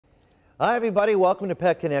Hi everybody, welcome to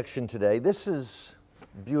Pet Connection today. This is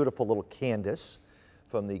beautiful little Candace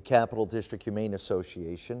from the Capital District Humane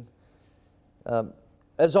Association.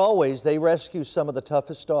 As always, they rescue some of the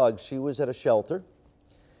toughest dogs. She was at a shelter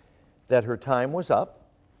that her time was up,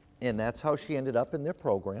 and that's how she ended up in their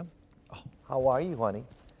program. Oh, how are you, honey?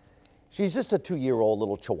 She's just a 2-year-old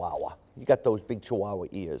little Chihuahua. You got those big Chihuahua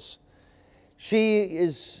ears. She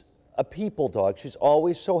is a people dog. She's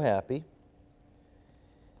always so happy.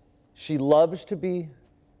 She loves to be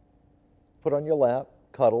put on your lap,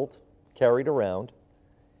 cuddled, carried around,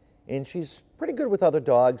 and she's pretty good with other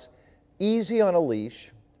dogs, easy on a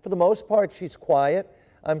leash. For the most part, she's quiet.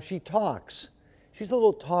 She talks. She's a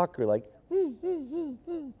little talker, like,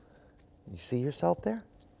 You see yourself there?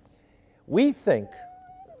 We think,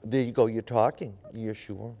 there you go, you're talking. You're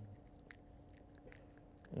sure?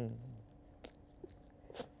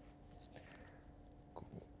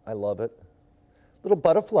 I love it. Little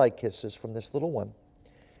butterfly kisses from this little one.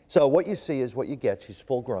 So what you see is what you get. She's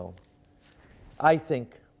full grown. I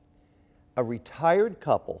think a retired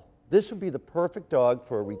couple, this would be the perfect dog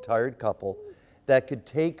for a retired couple that could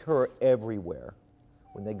take her everywhere.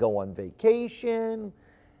 When they go on vacation,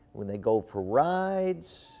 when they go for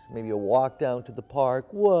rides, maybe a walk down to the park.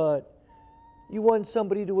 What? You want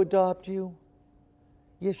somebody to adopt you?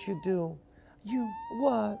 Yes, you do. You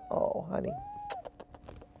what? Oh, honey.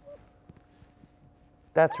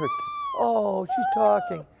 That's her. Oh, she's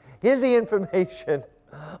talking. Here's the information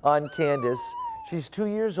on Candace. She's 2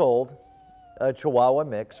 years old, a Chihuahua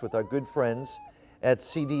mix with our good friends at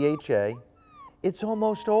CDHA. It's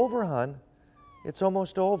almost over, hon. It's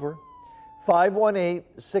almost over.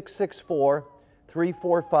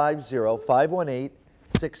 518-664-3450.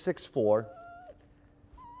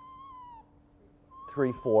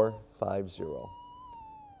 518-664-3450.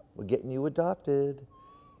 We're getting you adopted.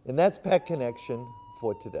 And that's Pet Connection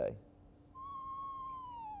for today.